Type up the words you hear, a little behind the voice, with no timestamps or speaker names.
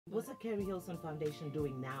What's the Keri Hilson Foundation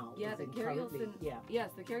doing now? Yeah, As the in Keri currently? Hilson. Yeah. Yes,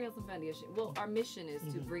 the Keri Hilson Foundation. Well, our mission is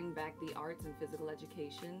to bring back the arts and physical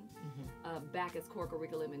education back as core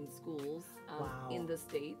curriculum in schools in the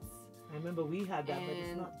States. I remember we had that, but it's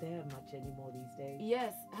And- not there much anymore these days.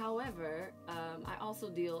 Yes, however, I'm also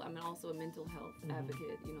a mental health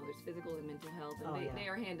advocate. You know, there's physical and mental health, and they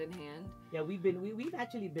are hand in hand. Yeah, we've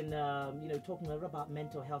actually been talking a lot about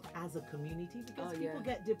mental health as a community, because people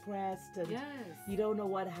get depressed and you don't know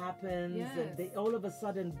what happens, and all of a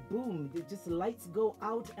sudden, boom, just lights go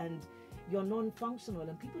out and you're non-functional,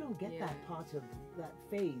 and people don't get that part of that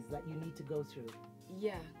phase that you need to go through.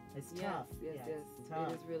 Yeah. It's tough. Yes. It's tough.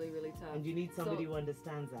 It is really, really tough. And you need somebody who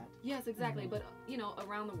understands that. Yes, exactly. But you know,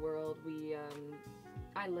 around the world,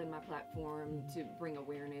 I lend my platform to bring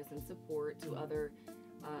awareness and support to other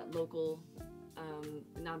local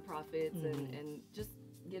nonprofits and just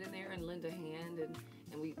get in there and lend a hand,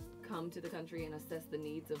 and we come to the country and assess the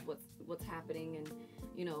needs of what's happening, and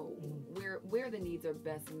you know where the needs are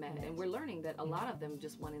best met. And we're learning that a lot of them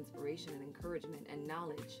just want inspiration and encouragement and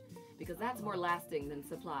knowledge, because that's more lasting than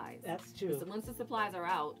supplies. That's true. So once the supplies are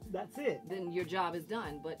out, that's it. Then your job is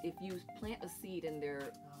done. But if you plant a seed in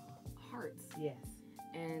their hearts,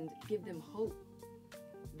 and give them hope,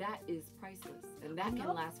 that is priceless, and that can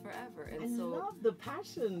last forever. And I love the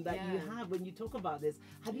passion that you have when you talk about this.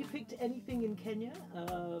 Have you picked anything in Kenya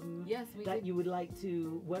yes, we that did. you would like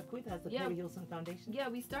to work with as the Keri Hilson Foundation? Yeah,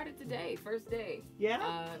 we started today, first day.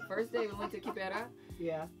 Yeah? First day we went to Kibera.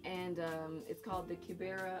 Yeah. And it's called the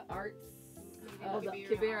Kibera Arts.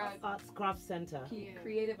 Kibera Arts Craft Center.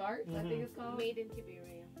 Creative Arts, I think it's called. Made in Kibera.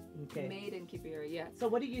 Okay. Made in Kibera, yes. So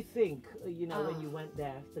what do you think, when you went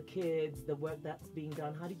there, the kids, the work that's being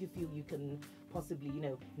done, how do you feel you can possibly,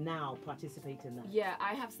 now participate in that? Yeah,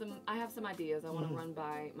 I have some ideas I want to run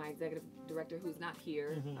by my executive director, who's not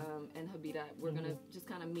here, and Habita. We're going to just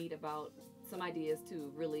kind of meet about some ideas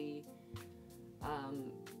to really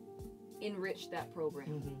enrich that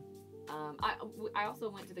program. I also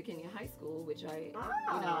went to the Kenya High School, which I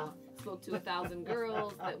spoke to 1,000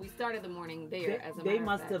 girls. That we started the morning there. They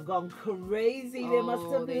must have gone crazy. They must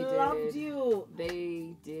have loved you.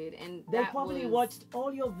 They did, and they probably watched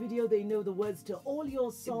all your video. They know the words to all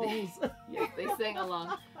your songs. Yes, they sang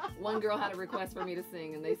along. One girl had a request for me to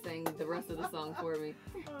sing, and they sang the rest of the song for me.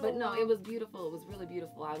 But no, it was beautiful. It was really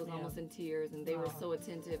beautiful. I was almost in tears, and they were so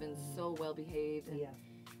attentive and so well behaved. And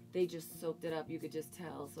they just soaked it up. You could just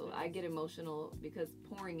tell. So I get emotional because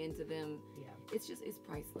pouring into them, it's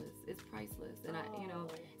priceless. It's priceless. And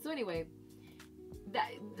so anyway,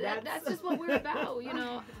 that's just what we're about,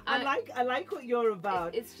 I like what you're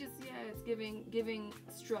about. It's just, it's giving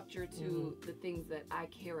structure to the things that I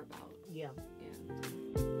care about. Yeah.